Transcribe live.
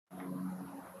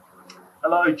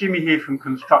Hello, Jimmy here from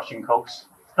Construction Cogs.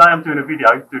 Today I'm doing a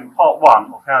video doing part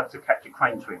one of how to catch a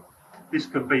crane swing. This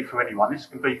can be for anyone. This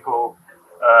can be for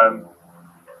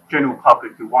general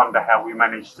public who wonder how we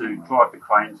manage to drive the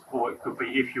cranes, or it could be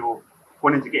if you're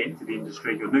wanting to get into the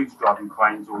industry, you're new to driving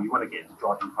cranes, or you want to get into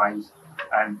driving cranes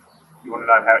and you want to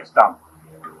know how it's done.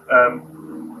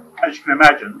 As you can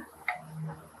imagine,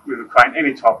 with a crane,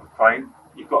 any type of crane,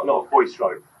 you've got a lot of hoist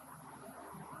load.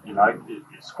 You know,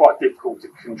 it's quite difficult to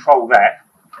control that,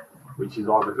 which is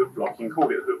either hook block. You can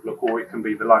call it a hook block, or it can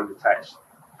be the load attached.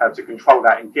 How to control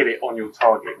that and get it on your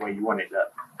target where you want it,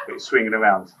 that it's swinging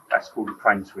around. That's called a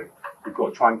crane swing. You've got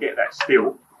to try and get that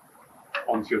still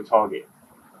onto your target.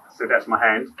 So that's my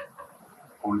hand.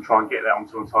 I want to try and get that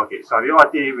onto my target. So the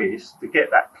idea is to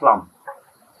get that plumb.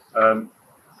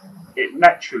 It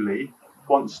naturally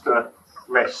wants to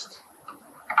rest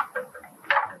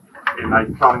in a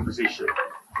plumb position.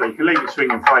 So you can leave it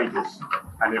swinging for ages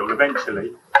and it will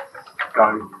eventually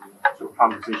go to a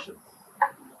plumb position.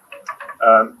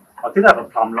 I did have a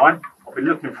plumb line. I've been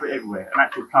looking for it everywhere, an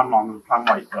actual plumb line with a plumb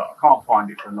weight, but I can't find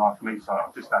it for the life of me, so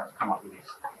I've just had to come up with this.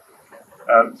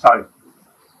 So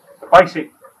the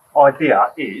basic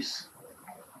idea is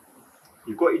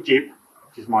you've got your jib,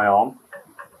 which is my arm.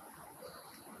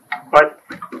 Right?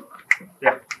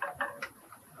 Yeah.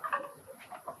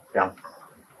 Down.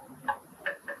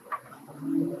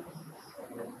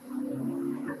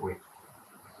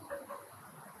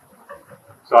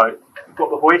 So you've got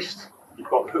the hoist, you've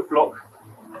got the hook block,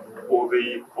 or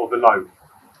the load.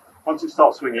 Once it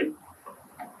starts swinging,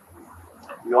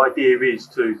 the idea is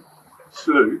to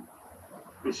slew.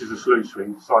 This is a slew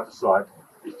swing, side to side.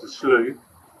 Is to slew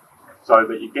so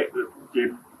that you get the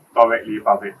jib directly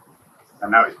above it,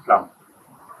 and now it's plumb.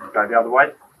 You go the other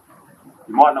way.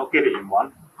 You might not get it in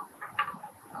one.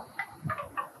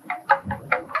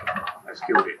 That's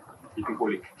killed it. You can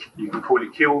call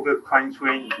it kill the crane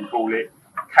swing. You can call it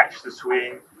catch the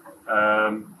swing,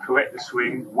 correct the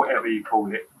swing, whatever you call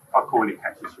it. I call it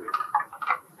catch the swing.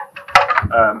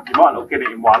 You might not get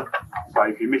it in one, so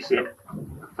if you miss it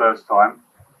the first time,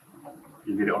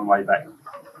 you get it on the way back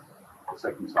the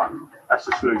second time. That's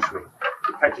a slew swing.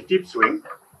 To catch a jib swing,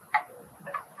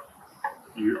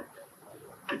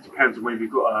 it depends on whether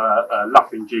you've got a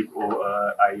luffing jib or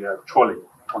a trolley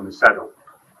on the saddle.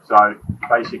 So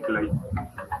basically,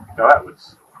 go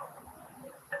outwards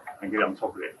and get it on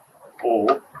top of it,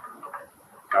 or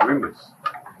go inwards.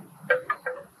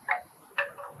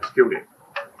 It's killed it.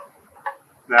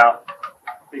 Now,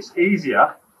 it's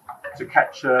easier to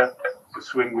catch the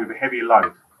swing with a heavier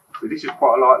load. So this is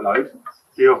quite a light load.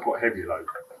 Here I've got heavy load.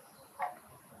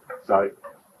 So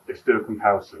let's do a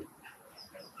comparison.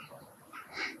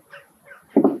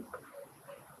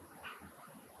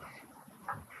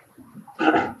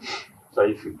 So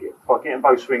if I get them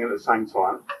both swinging at the same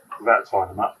time, without tying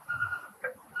them up,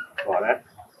 like that.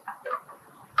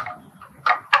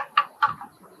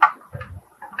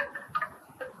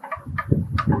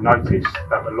 You'll notice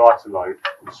that the lighter load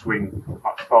will swing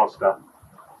much faster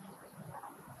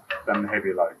than the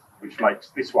heavier load, which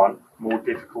makes this one more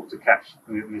difficult to catch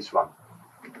than this one.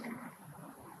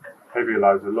 Heavier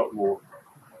loads are a lot more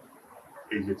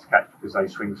easier to catch because they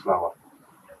swing slower.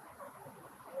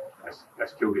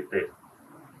 That's killed it dead.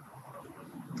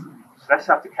 So that's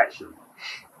how to catch them.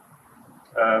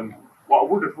 What I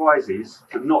would advise is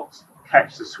to not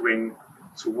catch the swing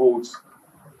towards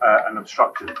an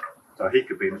obstruction. So he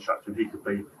could be an obstruction, he could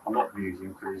be, I'm not going to use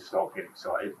him because he'll start getting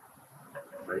excited.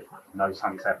 But he knows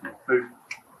something's happening. Move.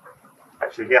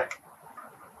 Actually, yeah.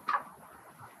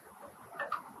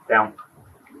 Down.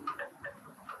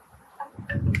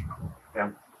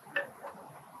 Down.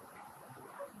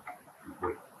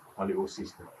 My little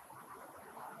assistant.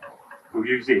 We'll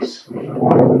use this.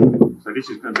 So this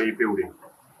is going to be a building.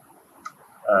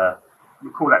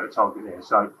 We'll call that the target there.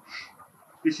 So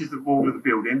this is the wall of the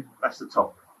building. That's the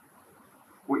top.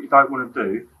 What you don't want to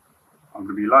do, I'm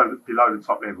going to be below the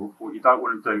top level. What you don't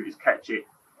want to do is catch it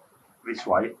this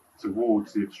way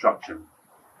towards the obstruction,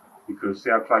 because see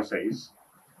how close that is,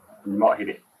 and you might hit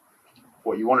it.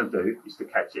 What you want to do is to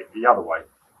catch it the other way.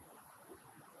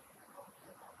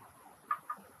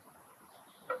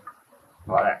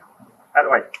 Like that. Out of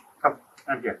the way. Come.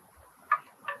 And here.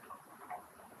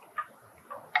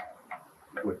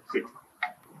 Good. Sit.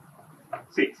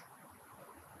 Sit.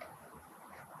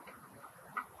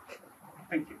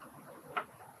 Thank you.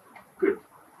 Good.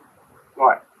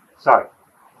 Right. So,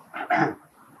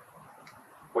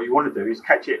 what you want to do is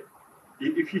catch it.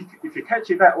 If you catch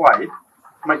it that way,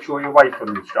 make sure you're away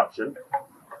from the obstruction,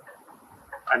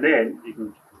 and then you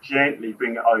can gently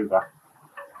bring it over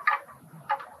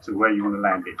to where you want to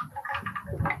land it.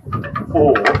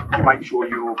 or you make sure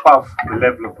you're above the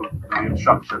level of the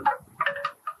obstruction.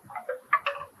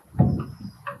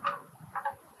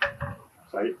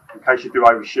 So in case you do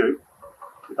overshoot,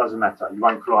 it doesn't matter, you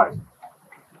won't collide.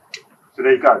 So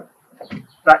there you go.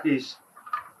 That is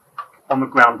on the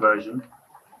ground version.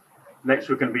 Next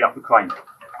we're going to be up the crane.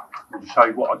 I'll show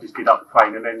you what I just did up the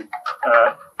crane, and then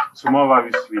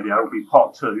tomorrow's video will be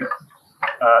part 2,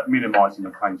 minimising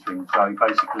the crane swing. So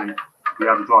basically, you'll be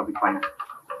able to drive the crane.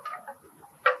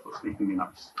 Stop sneaking me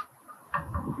nuts.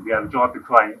 You'll be able to drive the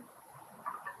crane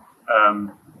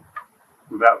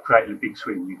without creating a big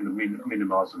swing. You're going to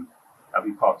minimise them. That'll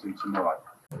be part 2 tomorrow.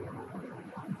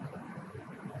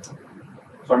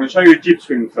 So I'm going to show you a jib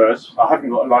swing first. I haven't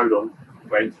got a load on,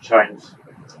 waiting for chains.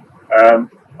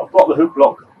 I've got the hook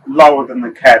block lower than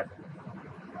the cab,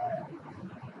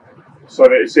 so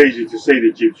that it's easier to see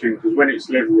the jib swing, because when it's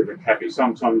level with the cab it's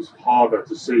sometimes harder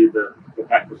to see the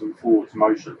backwards and forwards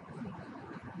motion.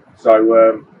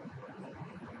 So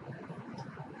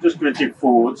just going to jib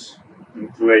forwards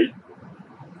in 3,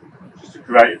 just to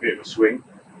create a bit of a swing.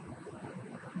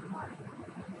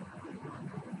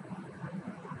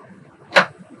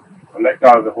 I'll let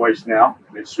go of the hoist now,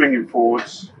 it's swinging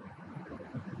forwards.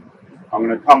 I'm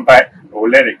going to come back, or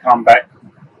let it come back,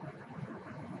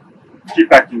 jib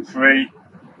back in 3,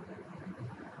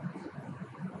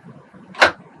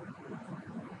 and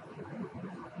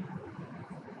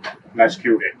that's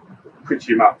killed it,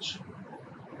 pretty much.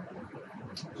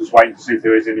 Just waiting to see if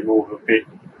there is any more of a bit.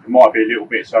 There might be a little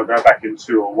bit, so I'll go back in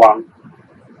 2 or 1,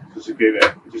 just to kill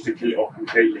it off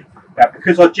completely. Now,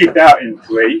 because I jibbed out in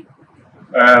 3,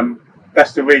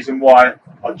 that's the reason why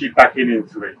I jib back in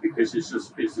 3, because it's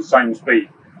the same speed.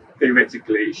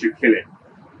 Theoretically, it should kill it.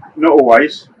 Not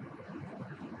always.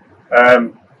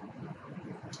 The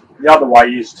other way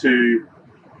is to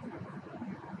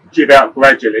jib out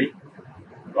gradually,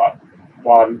 like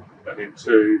 1, and then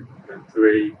 2, and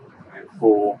 3, and then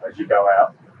 4 as you go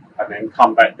out, and then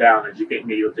come back down as you get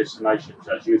near your destination.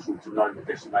 So it's useful to know your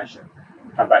destination.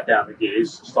 Come back down the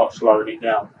gears, start slowing it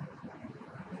down,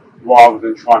 rather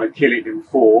than trying to kill it in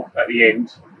 4 at the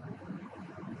end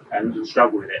and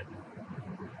struggle with it.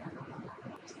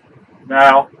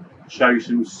 Now, show you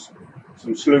some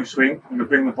slew swing. I'm going to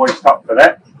bring the hoist up for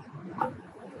that.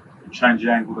 Change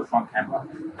the angle of the front camera.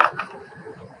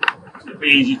 So it'll be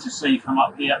easy to see from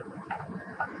up here.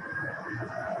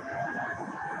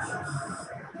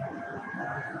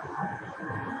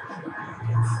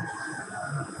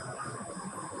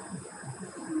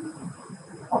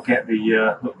 I'll get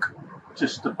the hook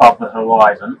just above the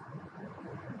horizon.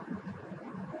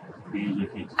 It'll be easier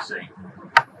for you to see.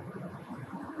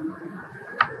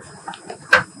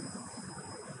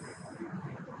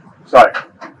 So,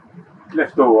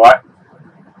 left or right?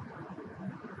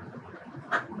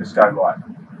 Let's go right.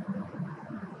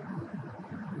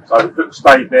 So the hook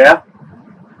stayed there.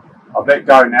 I've let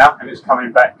go now, and it's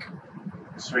coming back,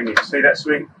 swinging. See that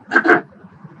swing?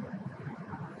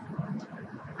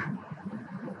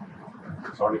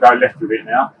 So I'm going to go left with it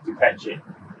now to catch it.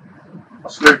 I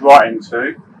slewed right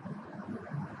into,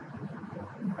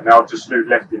 and now I've just slewed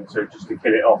left into just to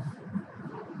kill it off.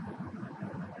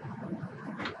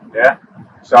 Yeah?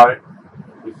 So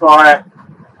if I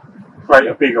create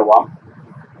a bigger one,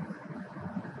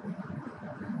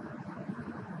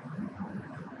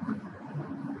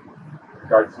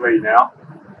 go 3 now.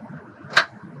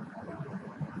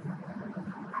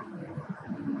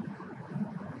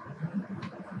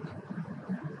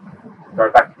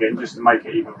 Go back again just to make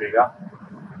it even bigger.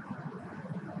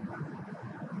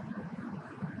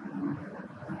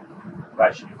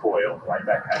 That should be caught all the way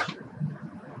back actually.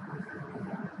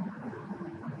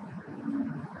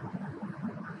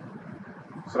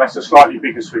 So that's a slightly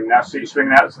bigger swing now. So you're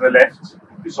swinging out to the left,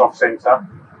 it's off centre.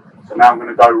 So now I'm going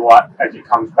to go right as it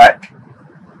comes back.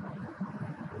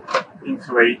 In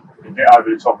 3 and get over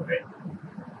the top of it.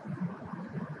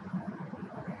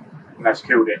 And that's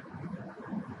killed it.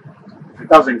 If it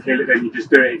doesn't kill it, then you just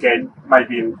do it again,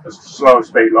 maybe in a slower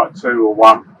speed like 2 or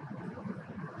 1,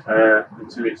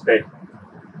 until it's dead.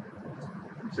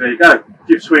 So there you go,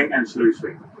 jib swing and slew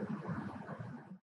swing.